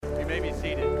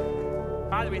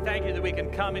Father, we thank you that we can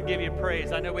come and give you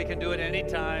praise. I know we can do it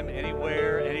anytime,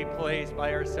 anywhere, any place,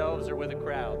 by ourselves or with a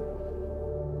crowd.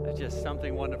 There's just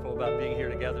something wonderful about being here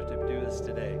together to do this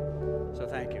today. So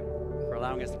thank you for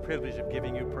allowing us the privilege of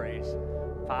giving you praise.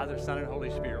 Father, Son, and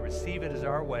Holy Spirit, receive it as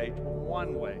our way,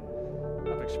 one way,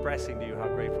 of expressing to you how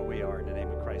grateful we are. In the name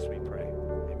of Christ we pray.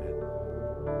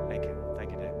 Amen. Thank you.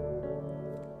 Thank you, Dave.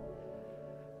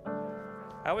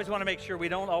 I always want to make sure, we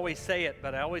don't always say it,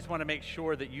 but I always want to make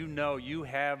sure that you know you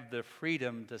have the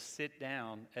freedom to sit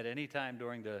down at any time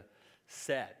during the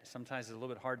set. Sometimes it's a little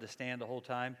bit hard to stand the whole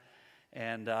time,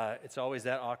 and it's always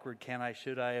that awkward, can I,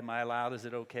 should I, am I allowed, is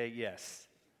it okay? Yes.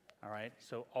 All right?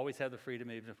 So always have the freedom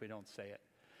even if we don't say it.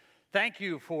 Thank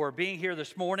you for being here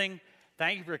this morning.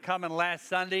 Thank you for coming last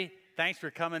Sunday. Thanks for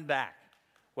coming back.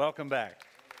 Welcome back.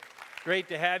 Great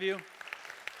to have you.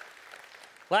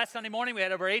 Last Sunday morning, we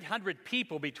had over 800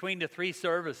 people between the three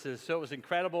services, so it was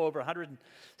incredible, over 100 and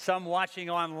some watching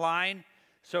online.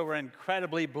 So we're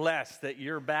incredibly blessed that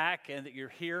you're back and that you're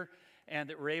here and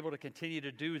that we're able to continue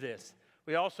to do this.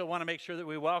 We also want to make sure that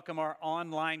we welcome our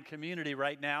online community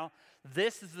right now.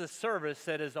 This is the service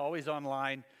that is always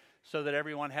online so that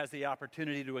everyone has the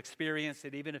opportunity to experience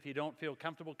it, even if you don't feel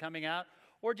comfortable coming out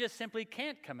or just simply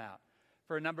can't come out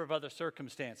for a number of other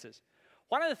circumstances.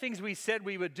 One of the things we said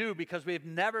we would do, because we've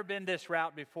never been this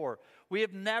route before, we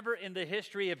have never in the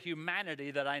history of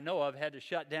humanity that I know of had to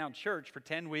shut down church for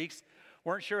 10 weeks.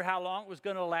 Weren't sure how long it was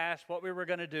going to last, what we were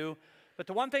going to do. But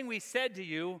the one thing we said to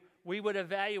you, we would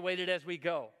evaluate it as we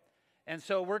go. And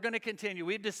so we're going to continue.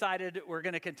 We've decided we're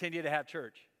going to continue to have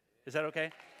church. Is that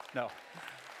okay? No.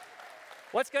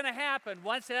 What's going to happen,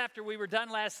 once after we were done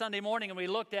last Sunday morning and we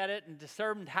looked at it and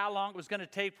determined how long it was going to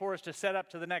take for us to set up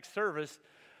to the next service,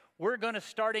 we're going to,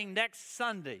 starting next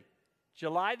Sunday,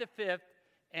 July the 5th,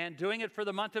 and doing it for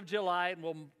the month of July, and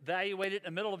we'll evaluate it in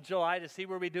the middle of July to see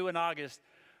where we do in August.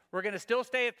 We're going to still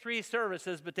stay at three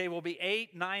services, but they will be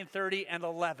 8, 9:30, and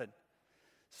 11.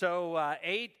 So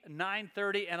 8,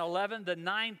 9:30, and 11. The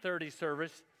 9:30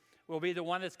 service will be the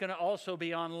one that's going to also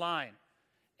be online.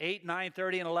 8,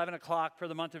 9:30, and 11 o'clock for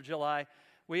the month of July.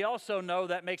 We also know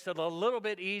that makes it a little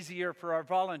bit easier for our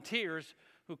volunteers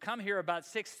who come here about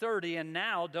 6:30 and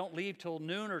now don't leave till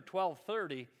noon or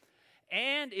 12:30.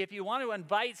 And if you want to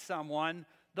invite someone,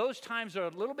 those times are a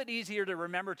little bit easier to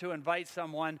remember to invite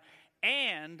someone.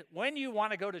 And when you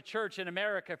want to go to church in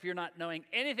America, if you're not knowing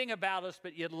anything about us,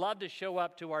 but you'd love to show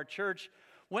up to our church,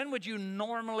 when would you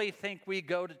normally think we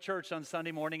go to church on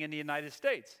Sunday morning in the United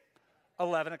States?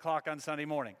 11 o'clock on Sunday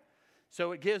morning.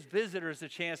 So it gives visitors a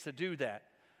chance to do that.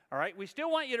 All right, we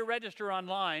still want you to register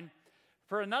online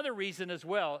for another reason as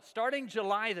well. Starting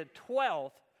July the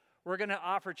 12th, we're going to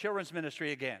offer children's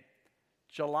ministry again.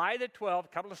 July the 12th, a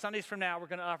couple of Sundays from now, we're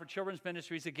going to offer children's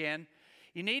ministries again.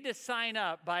 You need to sign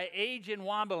up by age in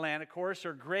Wambaland, of course,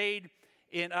 or grade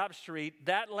in Upstreet.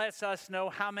 That lets us know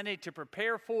how many to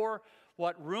prepare for,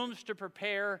 what rooms to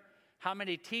prepare, how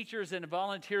many teachers and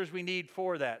volunteers we need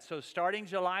for that. So starting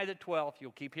July the 12th,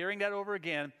 you'll keep hearing that over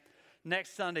again.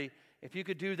 Next Sunday, if you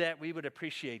could do that, we would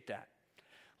appreciate that.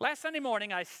 Last Sunday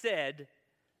morning, I said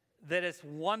that it's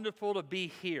wonderful to be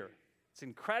here. It's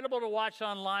incredible to watch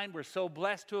online. We're so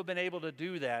blessed to have been able to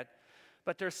do that.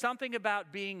 But there's something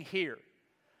about being here.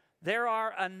 There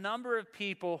are a number of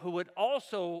people who would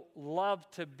also love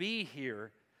to be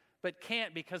here, but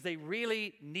can't because they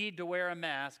really need to wear a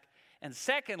mask. And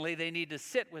secondly, they need to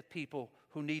sit with people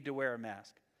who need to wear a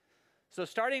mask. So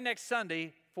starting next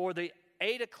Sunday, for the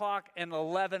 8 o'clock and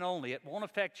 11 only, it won't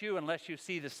affect you unless you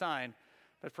see the sign,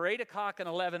 but for 8 o'clock and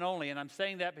 11 only, and I'm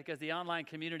saying that because the online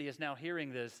community is now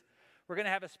hearing this, we're going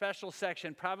to have a special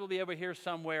section, probably over here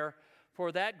somewhere,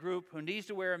 for that group who needs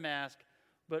to wear a mask,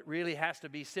 but really has to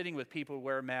be sitting with people who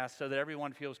wear a mask so that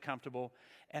everyone feels comfortable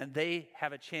and they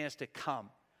have a chance to come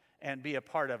and be a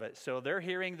part of it. So they're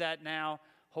hearing that now.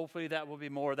 Hopefully that will be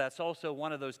more. That's also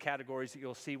one of those categories that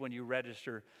you'll see when you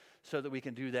register so that we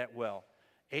can do that well.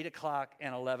 8 o'clock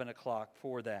and 11 o'clock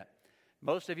for that.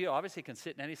 Most of you obviously can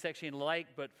sit in any section you like,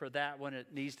 but for that one,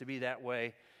 it needs to be that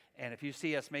way. And if you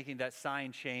see us making that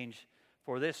sign change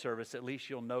for this service, at least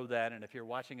you'll know that. And if you're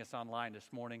watching us online this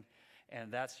morning,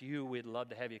 and that's you, we'd love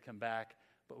to have you come back,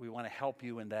 but we want to help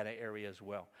you in that area as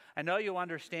well. I know you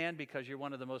understand because you're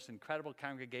one of the most incredible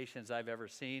congregations I've ever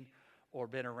seen or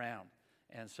been around.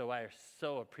 And so I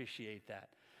so appreciate that.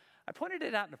 I pointed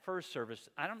it out in the first service.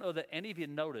 I don't know that any of you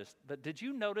noticed, but did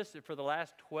you notice that for the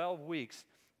last 12 weeks,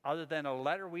 other than a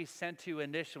letter we sent to you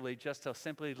initially just to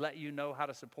simply let you know how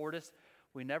to support us,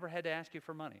 we never had to ask you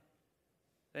for money?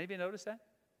 Did any of you notice that?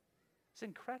 It's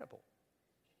incredible.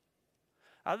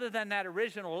 Other than that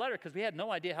original letter, because we had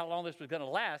no idea how long this was going to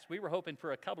last, we were hoping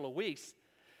for a couple of weeks.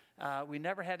 We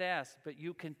never had asked, but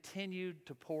you continued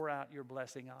to pour out your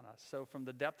blessing on us. So from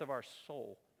the depth of our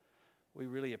soul, we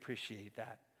really appreciate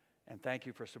that. And thank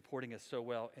you for supporting us so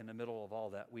well in the middle of all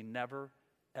that. We never,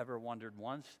 ever wondered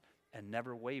once and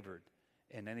never wavered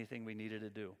in anything we needed to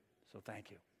do. So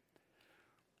thank you.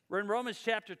 We're in Romans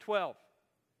chapter 12.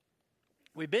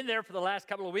 We've been there for the last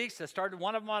couple of weeks. I started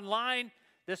one of them online,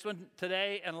 this one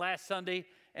today and last Sunday,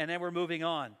 and then we're moving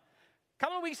on. A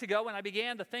couple of weeks ago, when I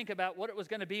began to think about what it was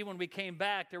going to be when we came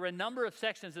back, there were a number of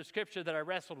sections of Scripture that I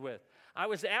wrestled with. I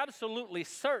was absolutely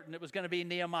certain it was going to be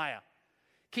Nehemiah.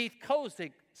 Keith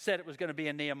Kozik said it was going to be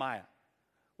in Nehemiah.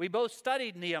 We both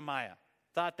studied Nehemiah,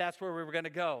 thought that's where we were going to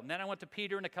go. And then I went to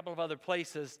Peter and a couple of other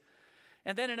places.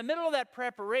 And then in the middle of that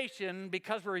preparation,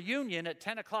 because we're a union, at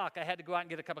 10 o'clock, I had to go out and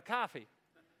get a cup of coffee.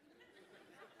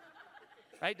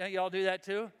 Right? Don't you all do that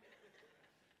too?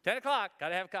 10 o'clock, got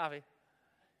to have coffee.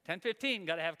 10:15,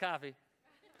 got to have coffee.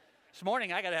 This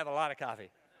morning, I got to have a lot of coffee.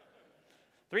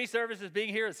 3 services being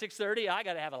here at 6:30, I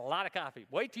got to have a lot of coffee.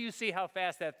 Wait till you see how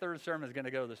fast that third sermon is going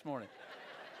to go this morning.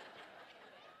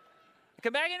 I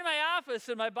come back into my office,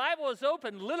 and my Bible is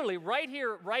open literally right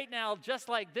here, right now, just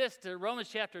like this, to Romans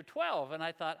chapter 12. And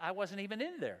I thought, I wasn't even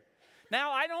in there.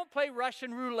 Now, I don't play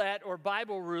Russian roulette or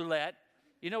Bible roulette.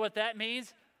 You know what that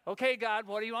means? Okay, God,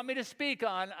 what do you want me to speak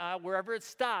on? Wherever it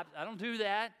stops. I don't do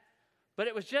that. But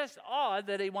it was just odd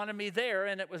that he wanted me there,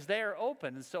 and it was there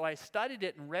open. And so I studied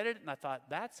it and read it, and I thought,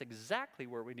 that's exactly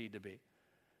where we need to be.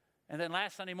 And then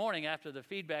last Sunday morning, after the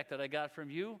feedback that I got from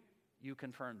you, you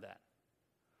confirmed that.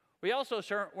 We also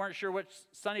weren't sure which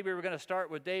Sunday we were going to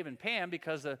start with Dave and Pam,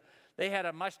 because they had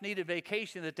a much-needed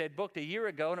vacation that they'd booked a year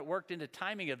ago, and it worked into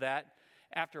timing of that.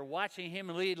 After watching him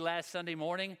lead last Sunday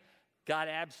morning, God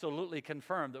absolutely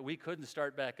confirmed that we couldn't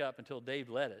start back up until Dave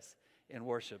led us in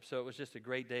worship. So it was just a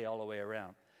great day all the way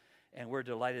around. And we're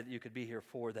delighted that you could be here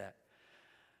for that.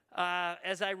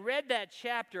 As I read that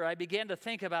chapter, I began to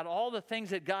think about all the things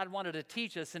that God wanted to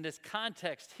teach us in this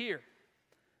context here.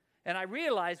 And I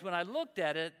realized when I looked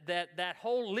at it that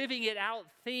whole living it out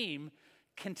theme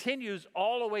continues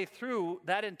all the way through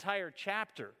that entire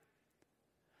chapter.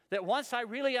 That once I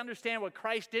really understand what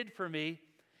Christ did for me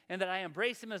and that I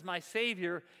embrace him as my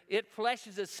Savior, it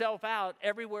fleshes itself out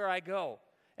everywhere I go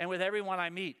and with everyone I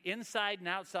meet, inside and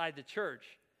outside the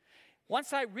church.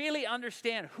 Once I really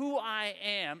understand who I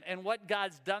am and what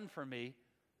God's done for me,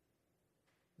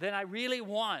 then I really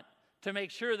want to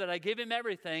make sure that I give him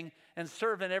everything and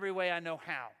serve in every way I know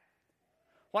how.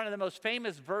 One of the most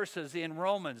famous verses in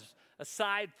Romans,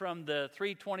 aside from the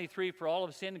 3:23, for all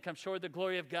of sin come short of the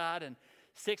glory of God, and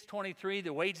 6:23,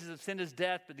 the wages of sin is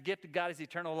death, but the gift of God is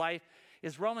eternal life,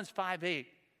 is Romans 5:8.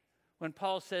 When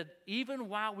Paul said, even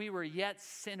while we were yet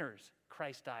sinners,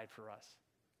 Christ died for us.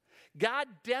 God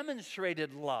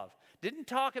demonstrated love. Didn't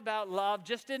talk about love,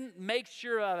 just didn't make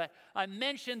sure I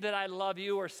mentioned that I love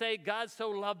you or say God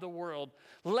so loved the world.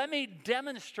 Let me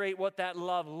demonstrate what that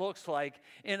love looks like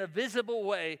in a visible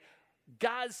way.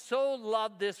 God so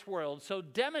loved this world, so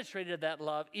demonstrated that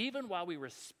love even while we were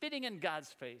spitting in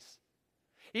God's face.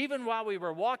 Even while we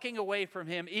were walking away from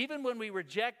him, even when we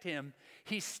reject him,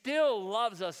 he still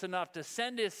loves us enough to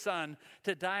send his son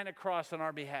to die on a cross on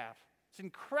our behalf. It's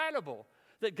incredible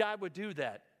that God would do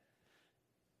that.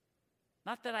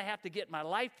 Not that I have to get my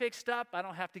life fixed up. I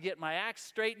don't have to get my acts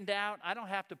straightened out. I don't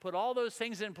have to put all those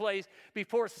things in place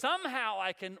before somehow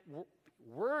I can be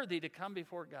worthy to come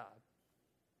before God.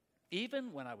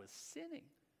 Even when I was sinning.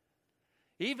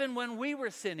 Even when we were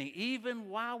sinning, even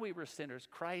while we were sinners,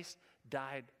 Christ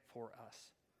died for us.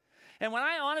 And when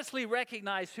I honestly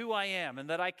recognize who I am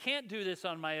and that I can't do this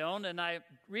on my own and I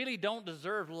really don't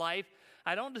deserve life,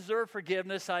 I don't deserve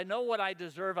forgiveness, I know what I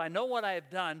deserve, I know what I have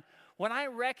done. When I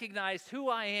recognize who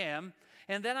I am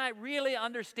and then I really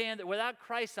understand that without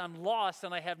Christ I'm lost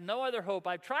and I have no other hope,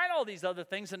 I've tried all these other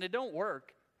things and they don't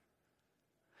work,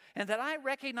 and that I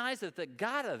recognize that the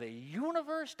God of the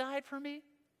universe died for me,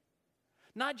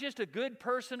 not just a good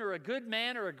person or a good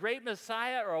man or a great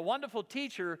Messiah or a wonderful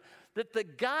teacher, that the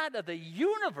God of the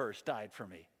universe died for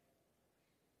me.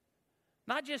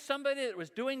 Not just somebody that was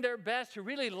doing their best, who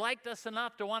really liked us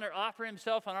enough to want to offer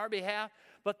himself on our behalf,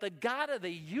 but the God of the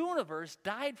universe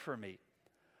died for me.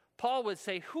 Paul would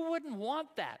say, who wouldn't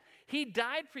want that? He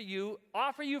died for you,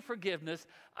 offer you forgiveness,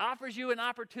 offers you an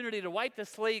opportunity to wipe the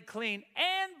slate clean,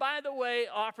 and by the way,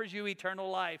 offers you eternal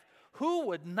life. Who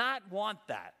would not want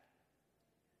that?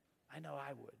 I know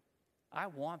I would. I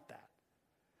want that.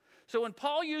 So when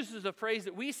Paul uses a phrase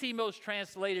that we see most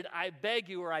translated, I beg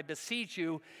you or I beseech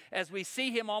you, as we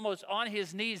see him almost on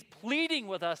his knees pleading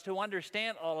with us to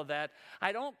understand all of that,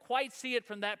 I don't quite see it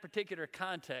from that particular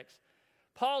context.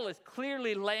 Paul is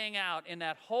clearly laying out in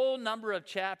that whole number of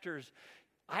chapters,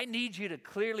 I need you to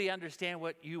clearly understand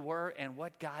what you were and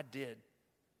what God did.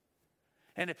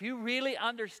 And if you really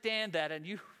understand that and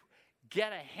you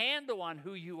get a handle on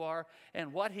who you are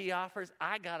and what he offers,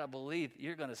 I got to believe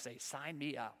you're going to say, sign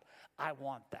me up. I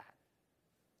want that.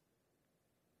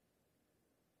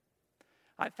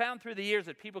 I've found through the years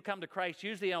that people come to Christ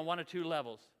usually on one of two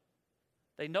levels.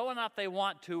 They know enough they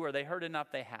want to, or they heard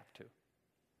enough they have to.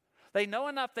 They know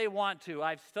enough they want to.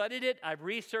 I've studied it. I've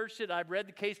researched it. I've read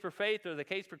the case for faith or the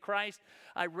case for Christ.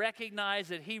 I recognize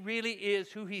that he really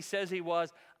is who he says he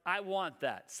was. I want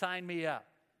that. Sign me up.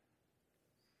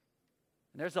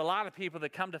 And there's a lot of people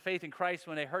that come to faith in Christ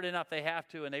when they heard enough they have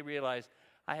to, and they realize,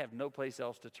 I have no place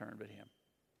else to turn but him.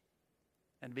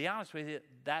 And to be honest with you,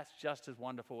 that's just as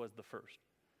wonderful as the first.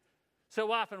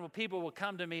 So often when people will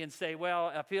come to me and say,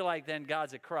 well, I feel like then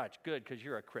God's a crutch. Good, because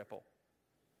you're a cripple.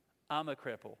 I'm a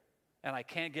cripple, and I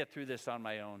can't get through this on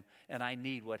my own, and I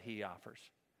need what he offers.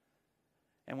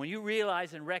 And when you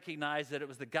realize and recognize that it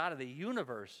was the God of the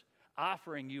universe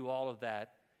offering you all of that,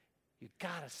 you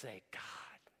got to say, God,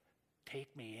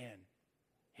 take me in.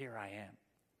 Here I am.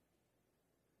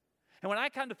 And when I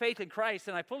come to faith in Christ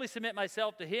and I fully submit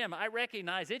myself to him, I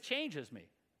recognize it changes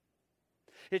me.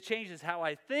 It changes how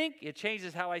I think. It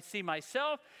changes how I see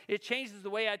myself. It changes the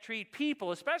way I treat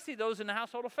people, especially those in the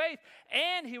household of faith.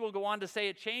 And he will go on to say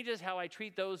it changes how I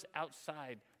treat those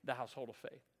outside the household of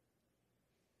faith.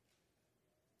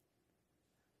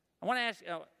 I want to ask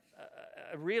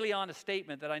a really honest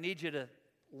statement that I need you to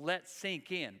let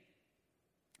sink in.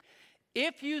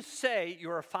 If you say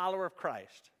you're a follower of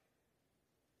Christ,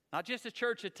 not just a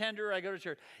church attender, I go to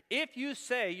church. If you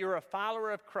say you're a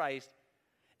follower of Christ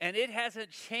and it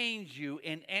hasn't changed you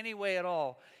in any way at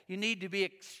all, you need to be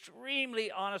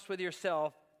extremely honest with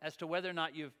yourself as to whether or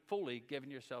not you've fully given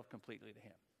yourself completely to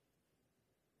him.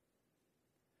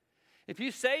 If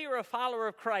you say you're a follower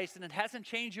of Christ and it hasn't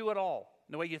changed you at all,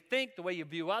 the way you think, the way you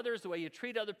view others, the way you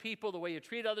treat other people, the way you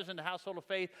treat others in the household of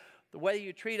faith, the way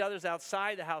you treat others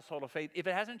outside the household of faith, if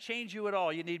it hasn't changed you at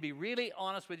all, you need to be really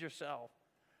honest with yourself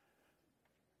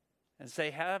and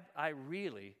say, have I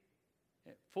really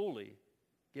fully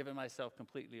given myself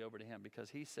completely over to him? Because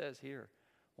he says here,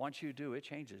 once you do, it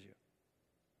changes you.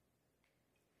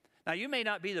 Now, you may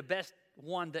not be the best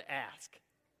one to ask.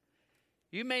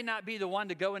 You may not be the one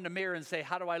to go in the mirror and say,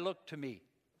 how do I look to me?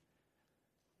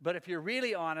 But if you're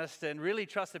really honest and really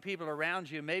trust the people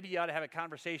around you, maybe you ought to have a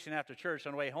conversation after church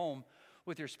on the way home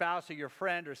with your spouse or your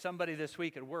friend or somebody this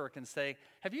week at work and say,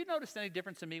 have you noticed any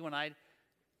difference in me when I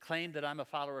claim that I'm a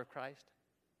follower of Christ?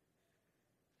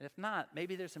 And if not,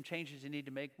 maybe there's some changes you need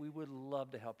to make. We would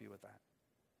love to help you with that.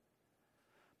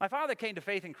 My father came to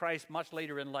faith in Christ much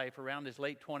later in life, around his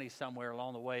late 20s somewhere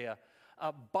along the way.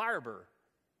 A barber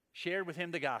shared with him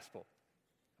the gospel.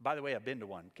 By the way, I've been to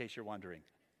one, in case you're wondering.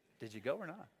 Did you go or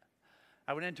not?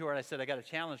 I went into her and I said, I got a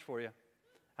challenge for you.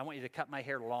 I want you to cut my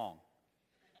hair long.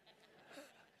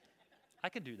 I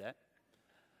could do that.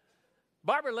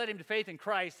 Barber led him to faith in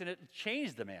Christ, and it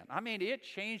changed the man. I mean, it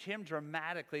changed him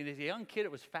dramatically. And as a young kid,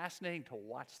 it was fascinating to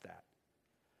watch that.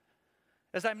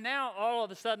 As I'm now all of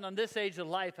a sudden on this age of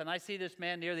life, and I see this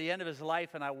man near the end of his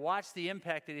life, and I watch the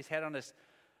impact that he's had on this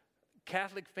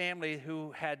Catholic family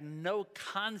who had no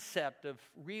concept of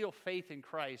real faith in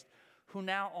Christ, who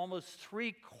now almost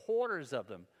 3/4 of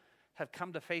them have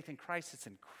come to faith in Christ. It's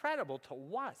incredible to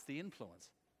watch the influence.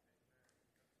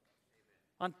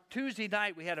 On Tuesday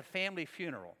night, we had a family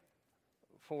funeral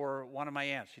for one of my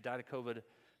aunts. She died of COVID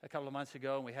a couple of months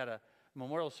ago, and we had a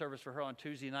memorial service for her on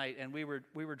Tuesday night. And we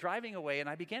were driving away, and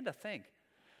I began to think,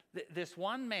 this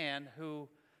one man who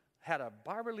had a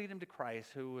barber lead him to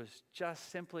Christ, who was just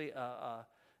simply a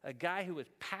guy who was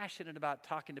passionate about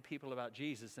talking to people about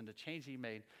Jesus and the change he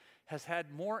made, has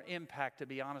had more impact, to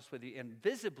be honest with you,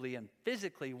 invisibly and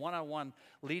physically, one-on-one,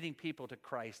 leading people to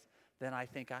Christ than I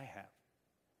think I have.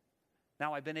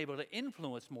 Now, I've been able to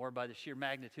influence more by the sheer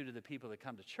magnitude of the people that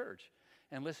come to church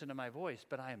and listen to my voice,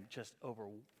 but I am just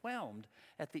overwhelmed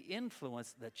at the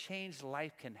influence that changed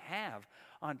life can have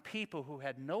on people who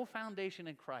had no foundation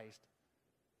in Christ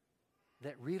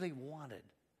that really wanted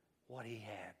what he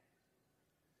had.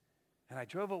 And I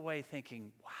drove away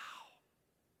thinking, wow,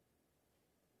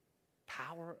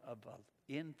 power of an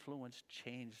influence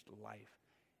changed life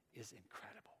is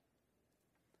incredible.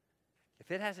 If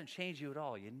it hasn't changed you at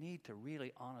all, you need to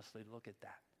really honestly look at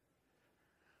that.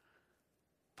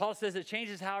 Paul says it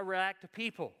changes how I react to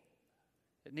people.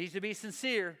 It needs to be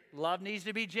sincere. Love needs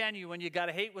to be genuine. You got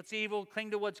to hate what's evil,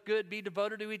 cling to what's good, be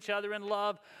devoted to each other in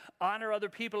love, honor other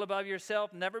people above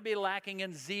yourself, never be lacking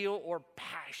in zeal or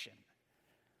passion.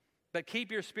 But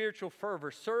keep your spiritual fervor.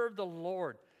 Serve the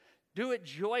Lord. Do it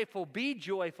joyful. Be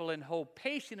joyful in hope,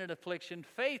 patient in affliction,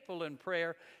 faithful in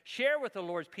prayer. Share with the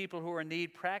Lord's people who are in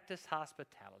need. Practice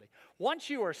hospitality. Once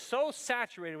you are so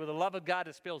saturated with the love of God,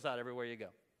 it spills out everywhere you go.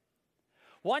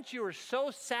 Once you are so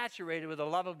saturated with the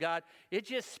love of God, it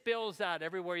just spills out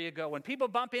everywhere you go. When people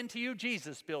bump into you,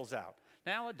 Jesus spills out.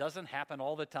 Now, it doesn't happen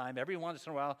all the time. Every once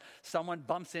in a while, someone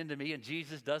bumps into me, and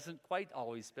Jesus doesn't quite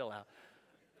always spill out.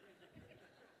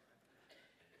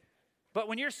 But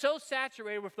when you're so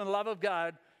saturated with the love of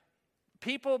God,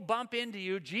 people bump into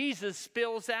you, Jesus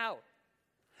spills out.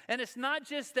 And it's not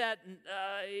just that,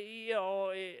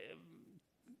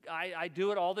 I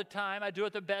do it all the time. I do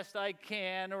it the best I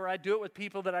can, or I do it with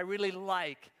people that I really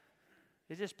like.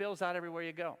 It just spills out everywhere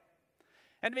you go.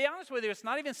 And to be honest with you, it's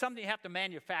not even something you have to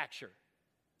manufacture.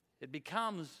 It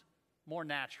becomes more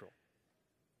natural.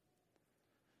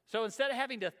 So instead of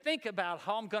having to think about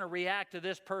how I'm going to react to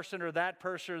this person or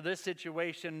this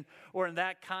situation or in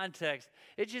that context,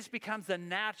 it just becomes the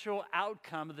natural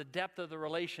outcome of the depth of the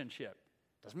relationship.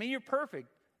 Doesn't mean you're perfect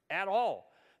at all.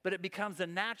 But it becomes a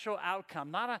natural outcome,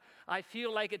 not I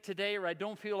feel like it today or I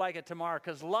don't feel like it tomorrow,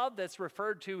 because love that's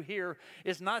referred to here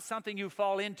is not something you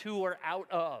fall into or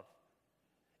out of.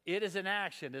 It is an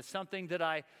action. It's something that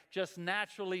I just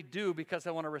naturally do because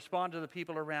I want to respond to the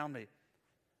people around me.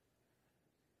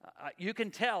 You can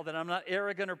tell that I'm not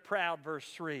arrogant or proud, verse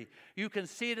 3. You can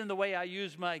see it in the way I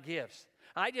use my gifts.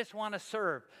 I just want to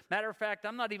serve. Matter of fact,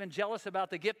 I'm not even jealous about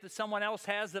the gift that someone else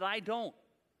has that I don't.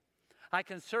 I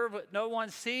can serve what no one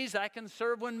sees. I can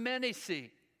serve when many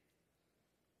see.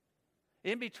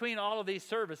 In between all of these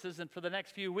services and for the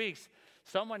next few weeks,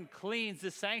 someone cleans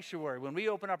the sanctuary. When we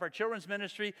open up our children's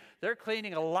ministry, they're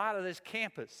cleaning a lot of this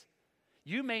campus.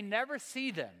 You may never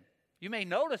see them. You may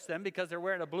notice them because they're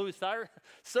wearing a blue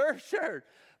serve shirt.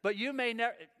 But you may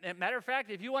never, matter of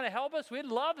fact, if you want to help us, we'd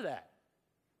love that.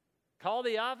 Call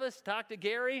the office, talk to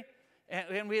Gary,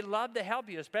 and we'd love to help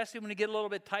you, especially when you get a little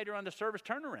bit tighter on the service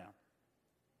turnaround.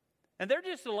 And they're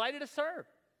just delighted to serve.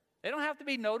 They don't have to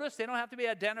be noticed. They don't have to be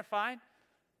identified.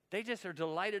 They just are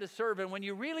delighted to serve. And when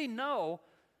you really know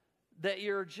that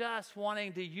you're just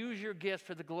wanting to use your gifts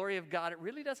for the glory of God, it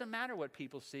really doesn't matter what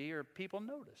people see or people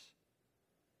notice.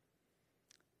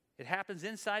 It happens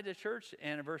inside the church,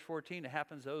 and in verse 14, it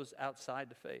happens those outside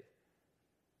the faith.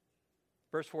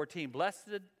 Verse 14,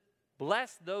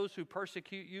 bless those who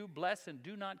persecute you, bless and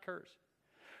do not curse.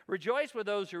 Rejoice with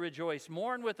those who rejoice,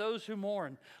 mourn with those who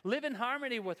mourn. Live in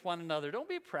harmony with one another. Don't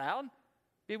be proud.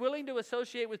 Be willing to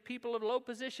associate with people of low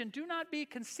position. Do not be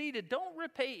conceited. Don't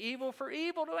repay evil for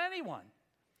evil to anyone.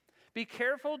 Be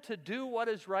careful to do what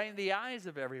is right in the eyes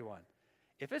of everyone.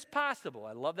 If it's possible,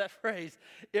 I love that phrase,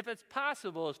 if it's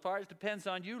possible, as far as depends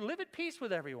on you, live at peace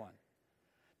with everyone.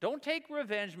 Don't take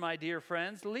revenge, my dear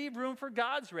friends. Leave room for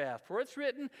God's wrath. For it's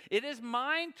written, it is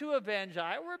mine to avenge.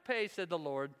 I will repay, said the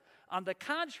Lord. On the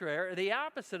contrary, the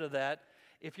opposite of that,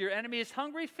 if your enemy is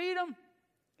hungry, feed him.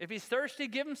 If he's thirsty,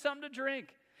 give him something to drink.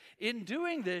 In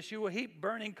doing this, you will heap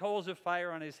burning coals of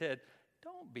fire on his head.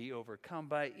 Don't be overcome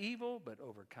by evil, but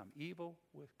overcome evil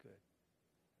with good.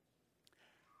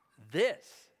 This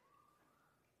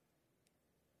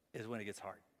is when it gets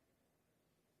hard.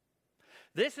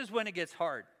 This is when it gets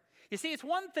hard. You see, it's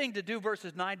one thing to do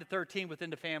verses 9 to 13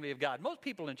 within the family of God. Most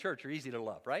people in church are easy to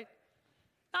love, right?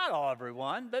 Not all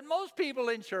everyone, but most people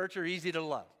in church are easy to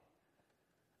love.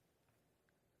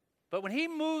 But when he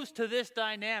moves to this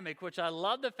dynamic, which I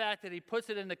love the fact that he puts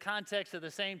it in the context of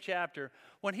the same chapter,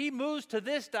 when he moves to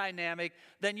this dynamic,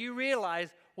 then you realize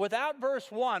without verse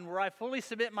 1, where I fully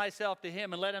submit myself to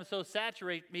him and let him so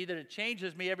saturate me that it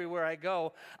changes me everywhere I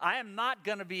go, I am not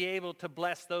going to be able to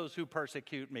bless those who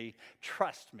persecute me.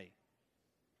 Trust me.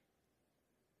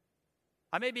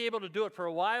 I may be able to do it for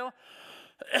a while.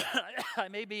 I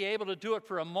may be able to do it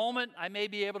for a moment. I may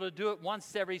be able to do it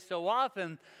once every so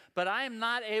often, but I am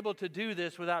not able to do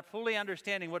this without fully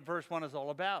understanding what verse 1 is all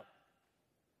about.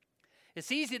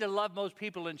 It's easy to love most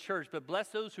people in church, but bless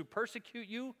those who persecute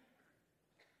you.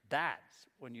 That's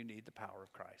when you need the power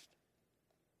of Christ.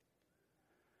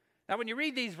 Now, when you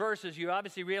read these verses, you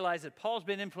obviously realize that Paul's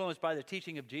been influenced by the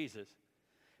teaching of Jesus.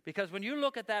 Because when you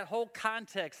look at that whole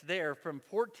context there from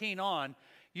 14 on,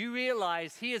 you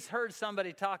realize he has heard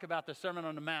somebody talk about the Sermon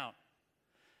on the Mount.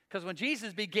 Because when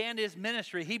Jesus began his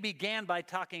ministry, he began by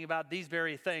talking about these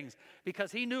very things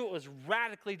because he knew it was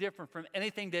radically different from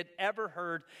anything they'd ever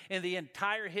heard in the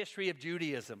entire history of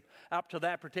Judaism up to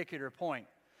that particular point.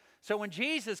 So when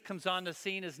Jesus comes on the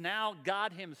scene as now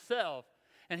God himself,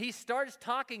 and he starts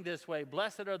talking this way,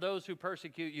 blessed are those who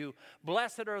persecute you.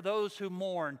 Blessed are those who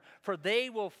mourn, for they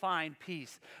will find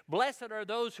peace. Blessed are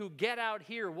those who get out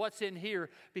here what's in here,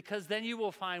 because then you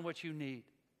will find what you need.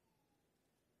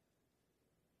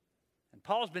 And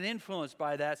Paul's been influenced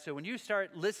by that, so when you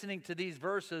start listening to these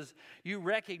verses, you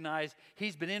recognize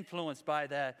he's been influenced by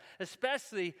that,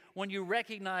 especially when you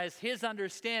recognize his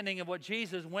understanding of what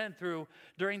Jesus went through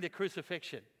during the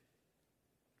crucifixion.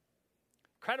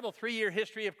 Incredible 3-year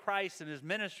history of Christ and his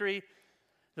ministry,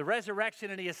 the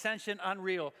resurrection and the ascension,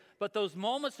 unreal. But those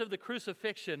moments of the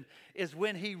crucifixion is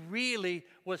when he really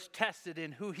was tested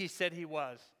in who he said he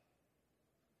was.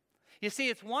 You see,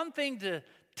 it's one thing to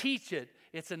teach it,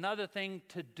 it's another thing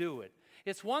to do it.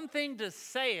 It's one thing to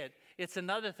say it, it's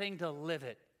another thing to live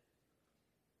it.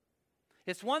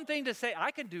 It's one thing to say, I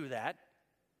can do that.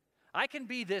 I can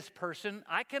be this person.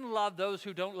 I can love those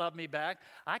who don't love me back.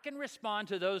 I can respond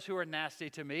to those who are nasty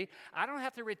to me. I don't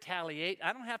have to retaliate.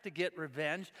 I don't have to get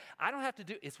revenge. I don't have to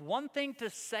do. It's one thing to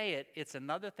say it. It's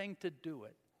another thing to do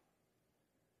it.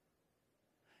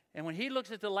 And when he looks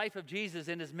at the life of Jesus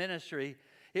in his ministry,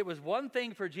 it was one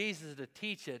thing for Jesus to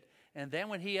teach it. And then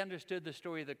when he understood the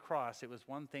story of the cross, it was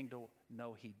one thing to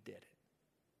know he did it.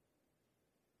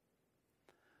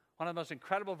 One of the most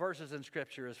incredible verses in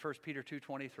Scripture is 1 Peter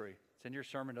 2:23. It's in your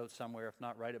sermon notes somewhere, if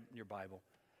not, write it in your Bible.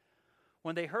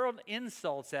 When they hurled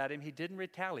insults at him, he didn't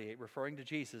retaliate, referring to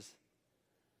Jesus.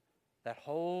 That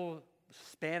whole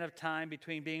span of time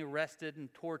between being arrested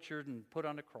and tortured and put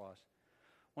on the cross.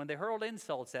 When they hurled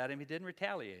insults at him, he didn't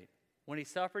retaliate. When he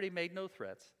suffered, he made no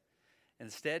threats.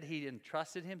 Instead, he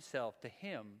entrusted himself to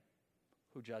him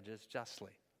who judges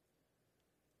justly.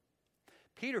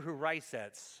 Peter, who writes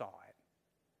that, saw it.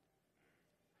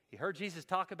 He heard Jesus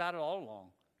talk about it all along.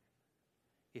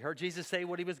 He heard Jesus say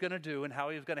what he was going to do and how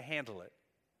he was going to handle it.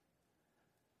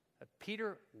 But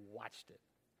Peter watched it.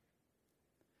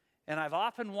 And I've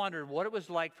often wondered what it was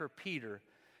like for Peter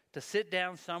to sit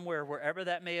down somewhere, wherever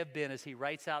that may have been, as he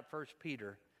writes out 1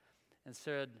 Peter, and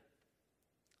said,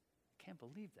 I can't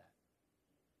believe that.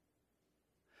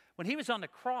 When he was on the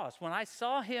cross, when I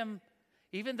saw him,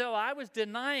 even though I was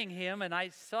denying him and I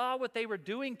saw what they were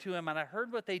doing to him and I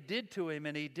heard what they did to him,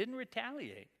 and he didn't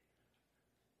retaliate.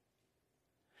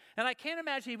 And I can't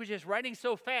imagine he was just writing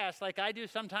so fast like I do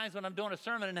sometimes when I'm doing a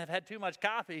sermon and have had too much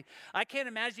coffee. I can't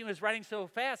imagine he was writing so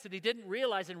fast that he didn't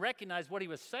realize and recognize what he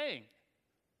was saying.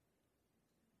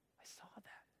 I saw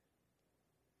that.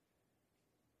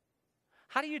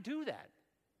 How do you do that?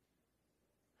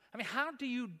 I mean, how do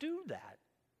you do that?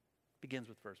 Begins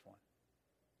with verse 1.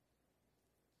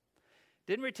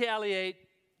 Didn't retaliate,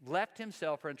 left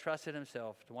himself or entrusted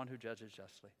himself to one who judges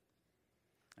justly.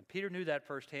 And Peter knew that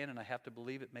firsthand, and I have to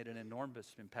believe it made an enormous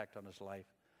impact on his life.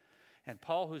 And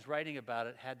Paul, who's writing about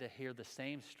it, had to hear the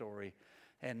same story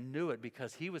and knew it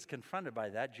because he was confronted by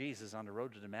that Jesus on the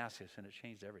road to Damascus, and it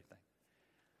changed everything.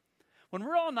 When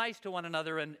we're all nice to one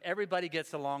another and everybody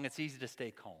gets along, it's easy to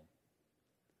stay calm.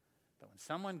 But when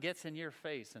someone gets in your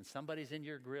face and somebody's in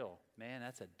your grill, man,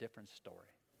 that's a different story.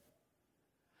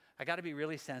 I got to be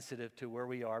really sensitive to where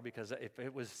we are, because if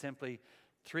it was simply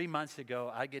 3 months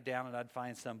ago, I'd get down and I'd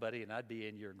find somebody and I'd be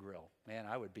in your grill. Man,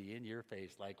 I would be in your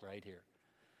face like right here.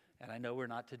 And I know we're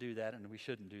not to do that, and we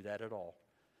shouldn't do that at all.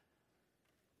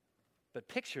 But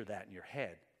picture that in your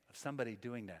head of somebody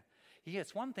doing that. Yeah,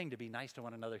 it's one thing to be nice to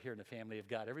one another here in the family of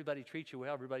God. Everybody treats you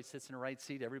well. Everybody sits in the right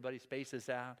seat. Everybody spaces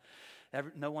out.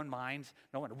 No one minds.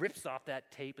 No one rips off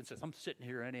that tape and says, I'm sitting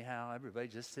here anyhow. Everybody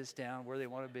just sits down where they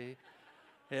want to be.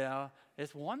 You know,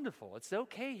 it's wonderful. It's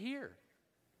okay here.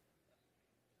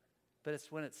 But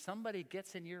it's when somebody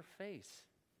gets in your face,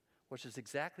 which is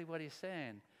exactly what he's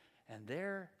saying, and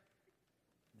then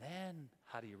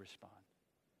how do you respond?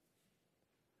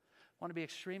 I want to be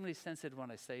extremely sensitive when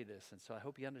I say this, and so I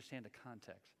hope you understand the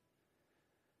context.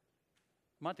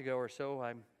 A month ago or so,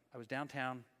 I was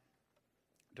downtown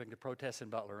during the protests in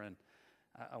Butler, and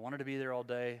I wanted to be there all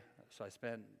day, so I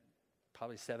spent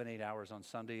probably 7-8 hours on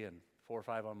Sunday and 4 or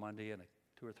 5 on Monday and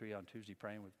 2 or 3 on Tuesday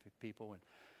praying with people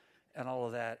and all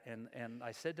of that. And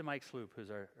I said to Mike Sloop, who's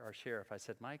our sheriff, I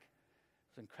said, Mike,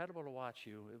 it was incredible to watch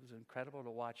you. It was incredible to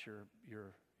watch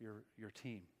your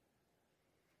team.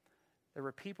 There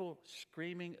were people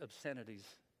screaming obscenities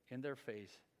in their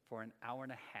face for an hour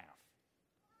and a half,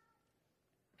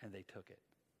 and they took it.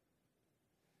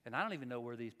 And I don't even know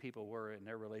where these people were in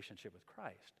their relationship with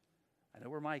Christ. I know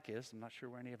where Mike is. I'm not sure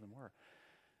where any of them were.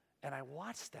 And I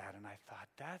watched that, and I thought,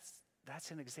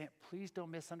 that's an example. Please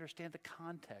don't misunderstand the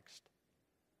context.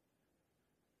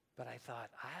 But I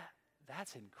thought,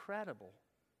 that's incredible.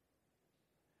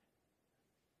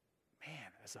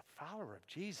 as a follower of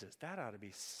Jesus, that ought to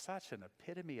be such an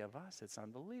epitome of us. It's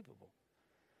unbelievable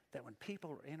that when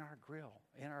people are in our grill,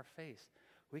 in our face,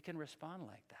 we can respond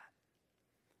like that.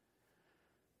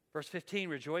 Verse 15,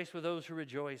 rejoice with those who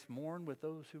rejoice, mourn with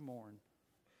those who mourn.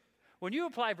 When you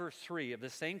apply verse 3 of the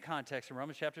same context in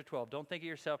Romans chapter 12, don't think of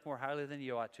yourself more highly than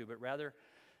you ought to, but rather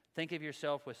think of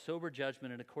yourself with sober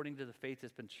judgment and according to the faith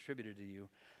that's been distributed to you.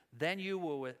 Then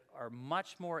you are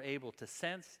much more able to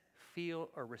sense, feel,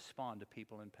 or respond to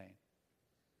people in pain.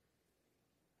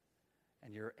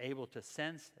 And you're able to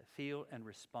sense, feel, and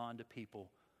respond to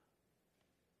people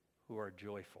who are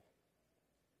joyful.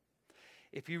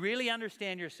 If you really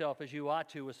understand yourself as you ought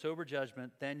to with sober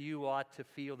judgment, then you ought to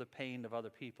feel the pain of other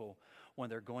people when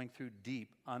they're going through deep,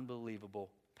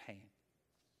 unbelievable pain.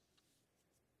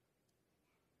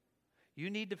 You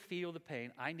need to feel the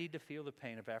pain. I need to feel the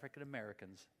pain of African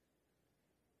Americans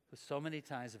who so many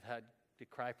times have had to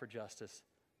cry for justice,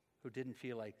 who didn't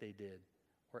feel like they did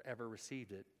or ever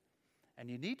received it. And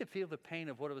you need to feel the pain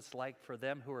of what it was like for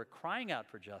them who are crying out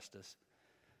for justice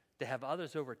to have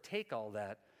others overtake all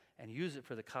that and use it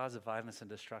for the cause of violence and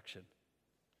destruction.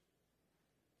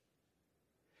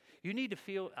 I need to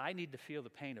feel the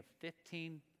pain of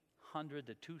 1,500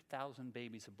 to 2,000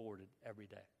 babies aborted every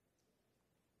day.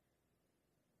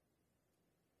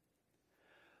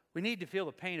 We need to feel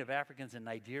the pain of Africans in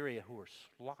Nigeria who are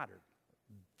slaughtered,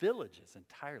 villages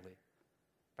entirely,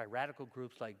 by radical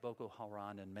groups like Boko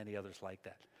Haram and many others like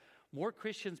that. More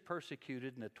Christians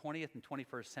persecuted in the 20th and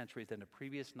 21st century than the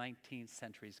previous 19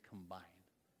 centuries combined.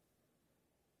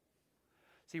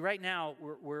 See, right now,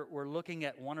 we're looking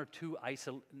at one or two,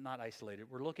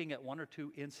 we're looking at one or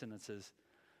two incidences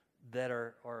that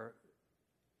are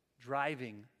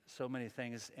driving so many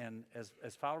things. And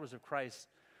as followers of Christ,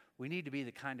 we need to be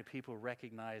the kind of people who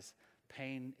recognize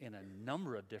pain in a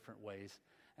number of different ways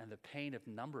and the pain of a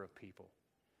number of people.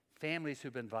 Families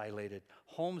who've been violated,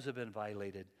 homes have been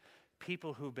violated,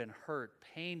 people who've been hurt,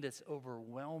 pain that's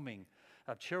overwhelming,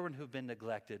 of children who've been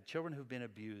neglected, children who've been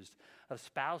abused, of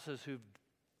spouses who've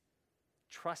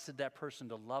trusted that person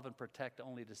to love and protect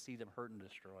only to see them hurt and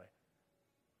destroy.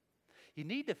 You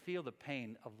need to feel the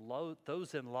pain of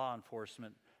those in law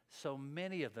enforcement. So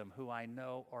many of them who I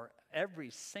know, or every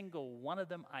single one of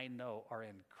them I know, are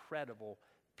incredible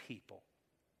people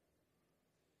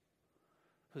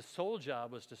whose sole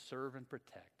job was to serve and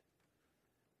protect.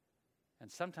 And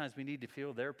sometimes we need to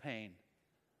feel their pain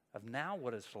of now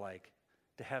what it's like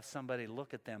to have somebody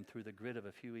look at them through the grid of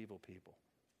a few evil people.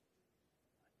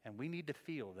 And we need to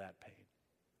feel that pain.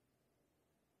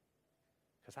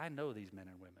 Because I know these men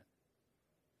and women.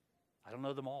 I don't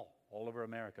know them all over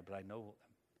America, but I know them.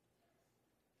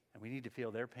 And we need to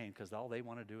feel their pain because all they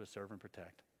want to do is serve and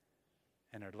protect.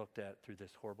 And are looked at through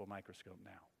this horrible microscope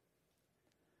now.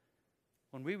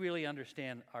 When we really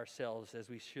understand ourselves as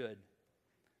we should,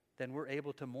 then we're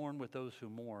able to mourn with those who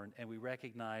mourn, and we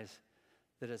recognize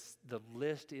that the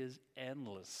list is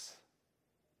endless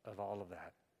of all of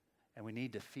that. And we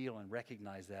need to feel and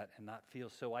recognize that and not feel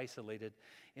so isolated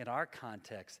in our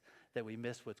context that we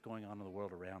miss what's going on in the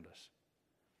world around us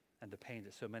and the pain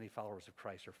that so many followers of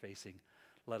Christ are facing,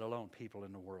 let alone people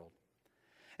in the world.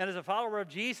 And as a follower of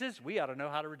Jesus, we ought to know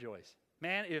how to rejoice.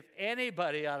 Man, if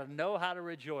anybody ought to know how to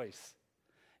rejoice,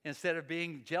 instead of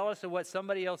being jealous of what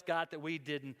somebody else got that we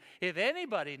didn't, if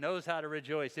anybody knows how to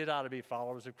rejoice, it ought to be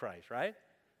followers of Christ, right?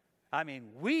 I mean,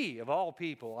 we, of all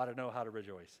people, ought to know how to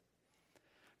rejoice.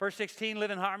 Verse 16,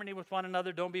 live in harmony with one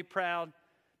another. Don't be proud.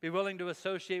 Be willing to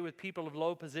associate with people of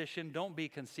low position. Don't be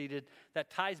conceited.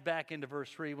 That ties back into verse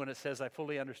 3 when it says, I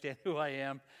fully understand who I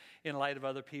am in light of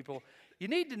other people. You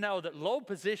need to know that low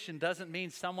position doesn't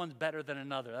mean someone's better than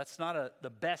another. That's not the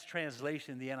best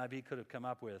translation the NIV could have come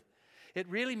up with. It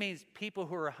really means people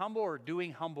who are humble or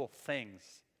doing humble things.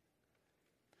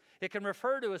 It can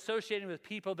refer to associating with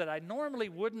people that I normally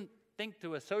wouldn't think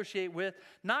to associate with,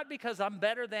 not because I'm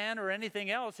better than or anything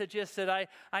else. It's just that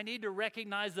I need to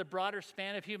recognize the broader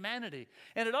span of humanity.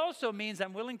 And it also means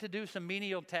I'm willing to do some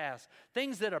menial tasks,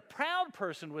 things that a proud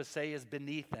person would say is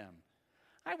beneath them.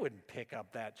 I wouldn't pick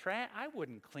up that trash. I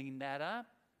wouldn't clean that up.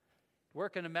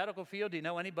 Work in the medical field, do you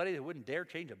know anybody that wouldn't dare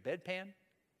change a bedpan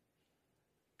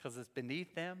because it's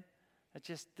beneath them?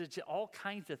 There's just all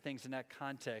kinds of things in that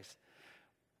context.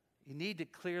 You need to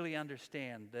clearly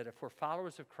understand that if we're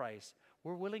followers of Christ,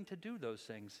 we're willing to do those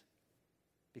things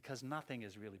because nothing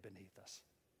is really beneath us.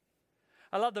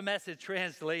 I love the Message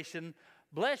translation.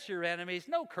 Bless your enemies,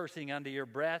 no cursing under your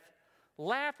breath.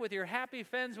 Laugh with your happy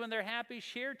friends when they're happy.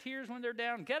 Share tears when they're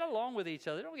down. Get along with each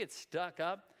other. Don't get stuck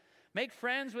up. Make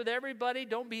friends with everybody.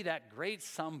 Don't be that great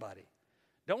somebody.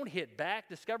 Don't hit back.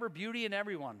 Discover beauty in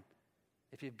everyone.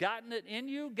 If you've gotten it in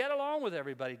you, get along with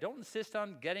everybody. Don't insist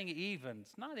on getting even.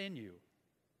 It's not in you.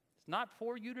 It's not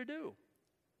for you to do.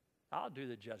 I'll do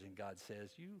the judging, God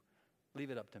says. You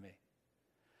leave it up to me.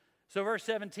 So verse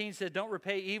 17 says, don't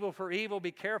repay evil for evil.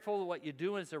 Be careful what you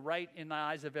do is the right in the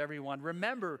eyes of everyone.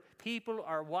 Remember, people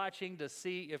are watching to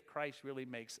see if Christ really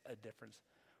makes a difference,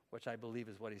 which I believe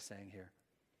is what he's saying here.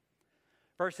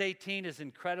 Verse 18 is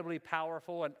incredibly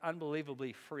powerful and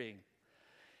unbelievably freeing.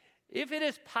 If it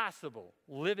is possible,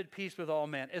 live at peace with all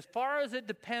men. As far as it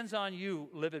depends on you,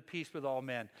 live at peace with all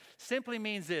men. Simply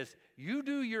means this: you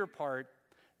do your part,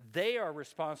 they are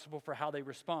responsible for how they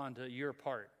respond to your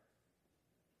part.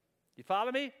 You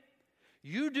follow me?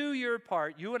 You do your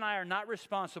part. You and I are not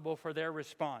responsible for their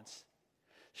response.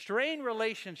 Strained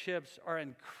relationships are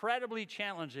incredibly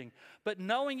challenging, but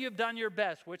knowing you've done your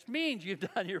best, which means you've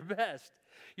done your best,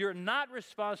 you're not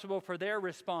responsible for their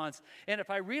response. And if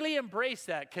I really embrace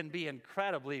that, can be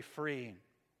incredibly freeing.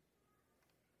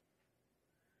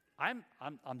 I'm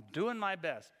doing my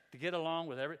best to get along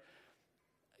with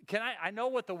I know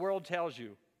what the world tells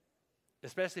you,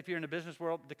 especially if you're in the business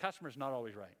world, the customer's not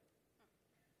always right.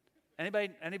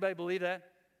 Anybody believe that?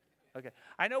 Okay.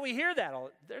 I know we hear that.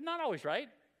 They're not always right.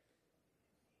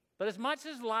 But as much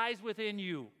as lies within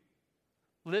you,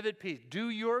 live at peace. Do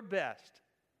your best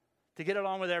to get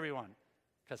along with everyone.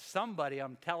 Because somebody,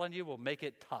 I'm telling you, will make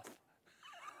it tough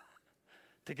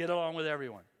to get along with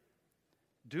everyone.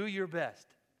 Do your best.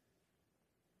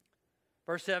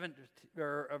 Verse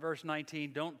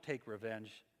 19, don't take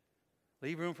revenge.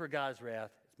 Leave room for God's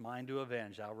wrath. It's mine to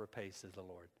avenge. I'll repay, says the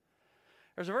Lord.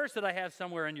 There's a verse that I have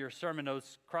somewhere in your sermon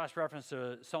notes, cross-reference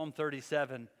to Psalm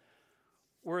 37,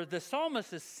 where the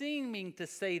psalmist is seeming to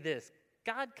say this: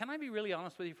 God, can I be really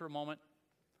honest with you for a moment?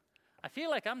 I feel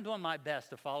like I'm doing my best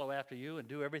to follow after you and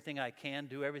do everything I can,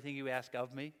 do everything you ask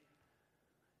of me.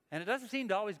 And it doesn't seem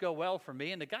to always go well for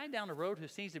me. And the guy down the road who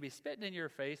seems to be spitting in your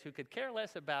face, who could care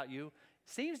less about you,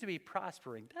 seems to be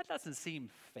prospering. That doesn't seem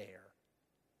fair.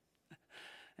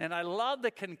 And I love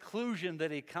the conclusion that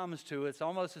he comes to. It's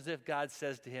almost as if God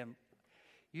says to him,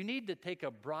 you need to take a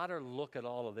broader look at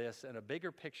all of this and a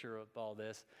bigger picture of all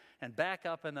this and back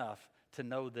up enough to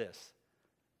know this: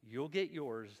 you'll get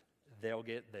yours, they'll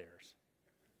get theirs.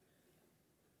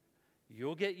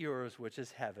 You'll get yours, which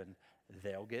is heaven,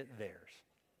 they'll get theirs.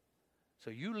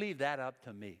 So you leave that up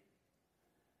to me.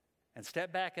 And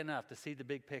step back enough to see the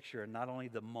big picture and not only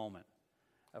the moment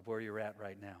of where you're at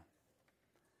right now.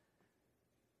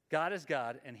 God is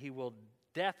God, and he will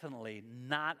definitely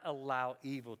not allow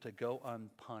evil to go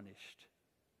unpunished.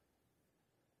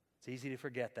 It's easy to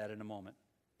forget that in a moment.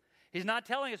 He's not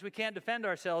telling us we can't defend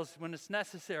ourselves when it's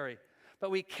necessary, but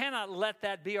we cannot let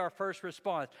that be our first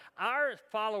response. As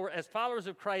followers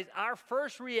of Christ, our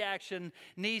first reaction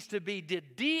needs to be to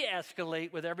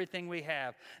de-escalate with everything we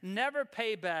have. Never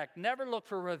pay back, never look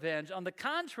for revenge. On the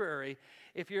contrary,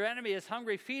 if your enemy is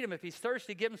hungry, feed him. If he's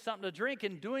thirsty, give him something to drink.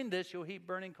 In doing this, you'll heap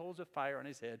burning coals of fire on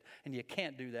his head, and you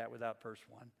can't do that without verse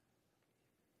 1.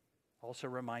 Also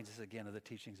reminds us again of the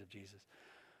teachings of Jesus.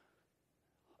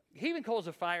 Heaping coals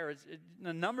of fire is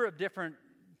a number of different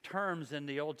terms in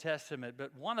the Old Testament,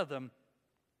 but one of them,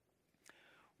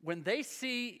 when they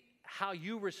see how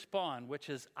you respond, which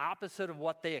is opposite of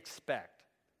what they expect,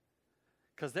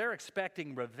 because they're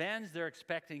expecting revenge, they're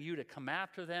expecting you to come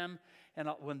after them, and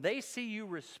when they see you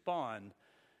respond,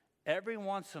 every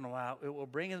once in a while, it will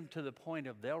bring them to the point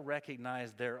of they'll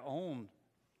recognize their own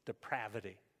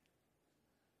depravity.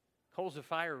 Coals of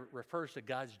fire refers to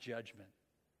God's judgment.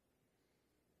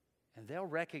 And they'll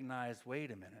recognize,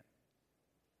 wait a minute,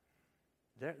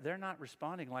 they're not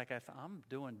responding like I thought. I'm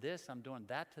doing this, I'm doing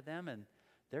that to them, and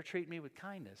they're treating me with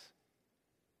kindness.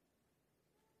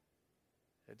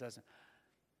 It doesn't.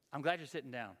 I'm glad you're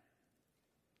sitting down.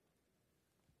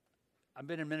 I've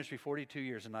been in ministry 42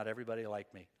 years, and not everybody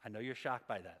liked me. I know you're shocked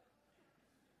by that.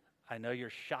 I know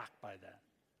you're shocked by that.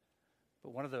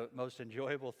 But one of the most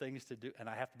enjoyable things to do, and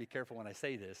I have to be careful when I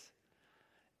say this,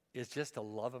 is just to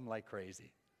love them like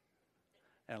crazy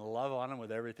and love on them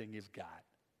with everything you've got.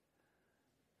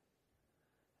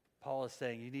 Paul is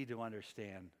saying you need to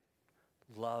understand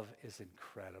love is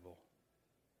incredible.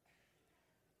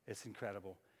 It's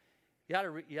incredible.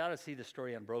 You ought to see the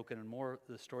story Unbroken, and more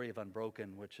the story of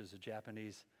Unbroken, which is a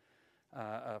Japanese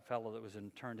fellow that was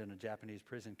interned in a Japanese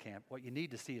prison camp. What you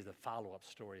need to see is the follow-up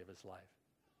story of his life.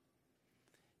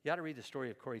 You ought to read the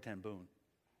story of Corrie ten Boom.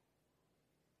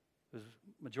 The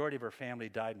majority of her family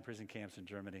died in prison camps in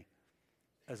Germany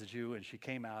as a Jew, and she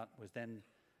came out, was then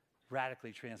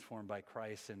radically transformed by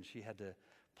Christ, and she had to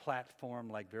platform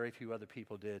like very few other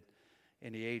people did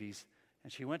in the 80s.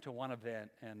 And she went to one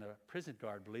event, and the prison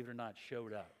guard, believe it or not,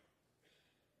 showed up.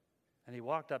 And he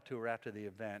walked up to her after the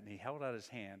event, and he held out his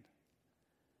hand.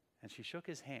 And she shook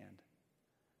his hand.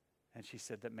 And she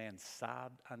said that man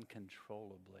sobbed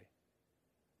uncontrollably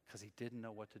because he didn't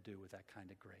know what to do with that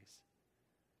kind of grace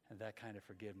and that kind of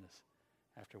forgiveness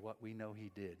after what we know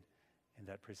he did in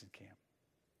that prison camp.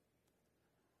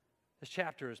 This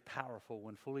chapter is powerful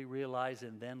when fully realized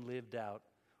and then lived out,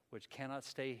 which cannot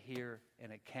stay here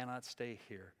and it cannot stay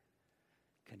here.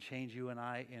 It can change you and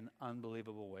I in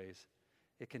unbelievable ways.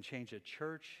 It can change a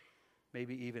church,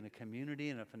 maybe even a community,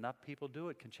 and if enough people do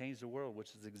it, can change the world,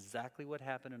 which is exactly what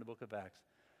happened in the book of Acts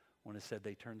when it said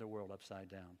they turned the world upside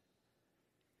down.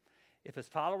 If as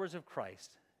followers of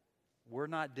Christ, we're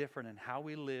not different in how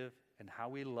we live and how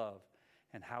we love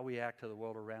and how we act to the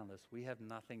world around us, we have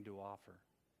nothing to offer.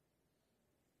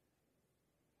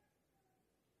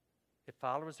 If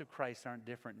followers of Christ aren't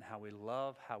different in how we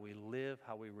love, how we live,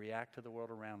 how we react to the world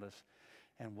around us,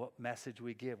 and what message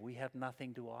we give, we have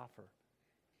nothing to offer.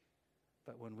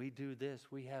 But when we do this,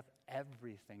 we have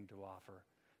everything to offer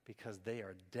because they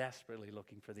are desperately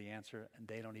looking for the answer and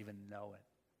they don't even know it.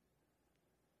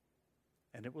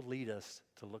 And it will lead us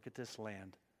to look at this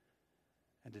land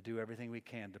and to do everything we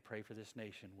can to pray for this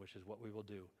nation, which is what we will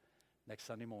do next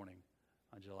Sunday morning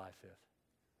on July 5th.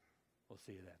 We'll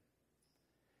see you then.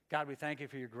 God, we thank you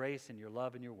for your grace and your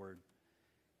love and your word.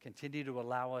 Continue to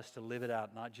allow us to live it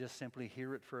out, not just simply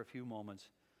hear it for a few moments,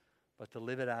 but to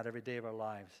live it out every day of our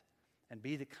lives and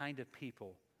be the kind of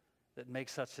people that make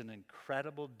such an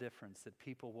incredible difference that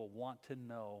people will want to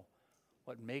know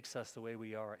what makes us the way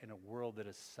we are in a world that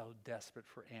is so desperate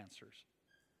for answers.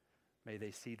 May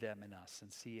they see them in us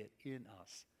and see it in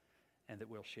us, and that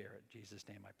we'll share it. In Jesus'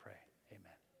 name I pray.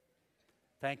 Amen.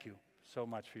 Thank you so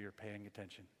much for your paying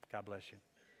attention. God bless you.